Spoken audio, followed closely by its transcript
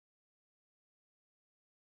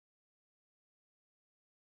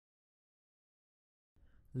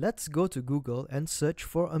Let's go to Google and search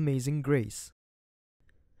for Amazing Grace.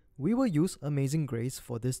 We will use Amazing Grace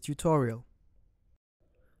for this tutorial.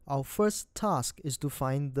 Our first task is to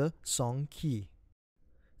find the song key.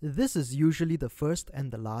 This is usually the first and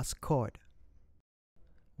the last chord.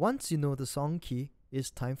 Once you know the song key, it's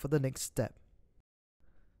time for the next step.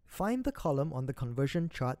 Find the column on the conversion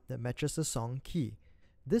chart that matches the song key.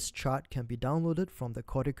 This chart can be downloaded from the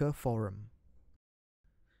Chordica forum.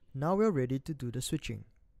 Now we're ready to do the switching.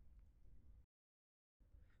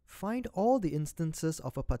 Find all the instances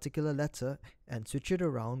of a particular letter and switch it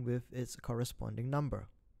around with its corresponding number.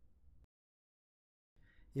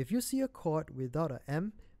 If you see a chord without a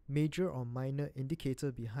M, major or minor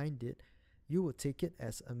indicator behind it, you will take it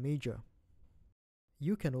as a major.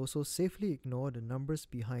 You can also safely ignore the numbers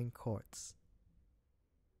behind chords.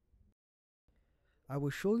 I will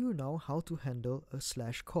show you now how to handle a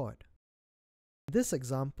slash chord. In this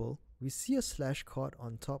example, we see a slash chord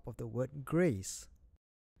on top of the word grace.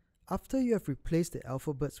 After you have replaced the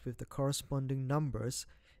alphabets with the corresponding numbers,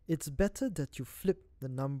 it's better that you flip the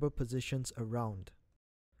number positions around.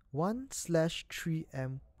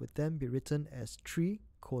 1/3m would then be written as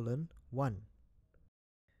 3:1.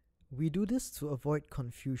 We do this to avoid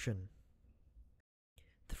confusion.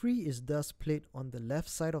 3 is thus played on the left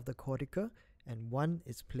side of the chordica and 1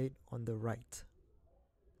 is played on the right.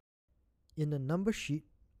 In the number sheet,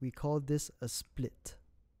 we call this a split.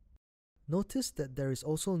 Notice that there is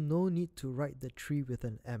also no need to write the 3 with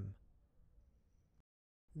an M.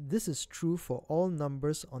 This is true for all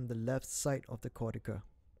numbers on the left side of the chordica.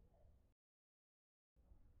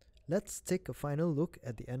 Let's take a final look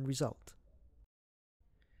at the end result.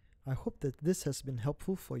 I hope that this has been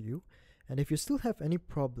helpful for you, and if you still have any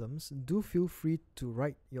problems, do feel free to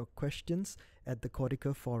write your questions at the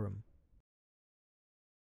Chordica forum.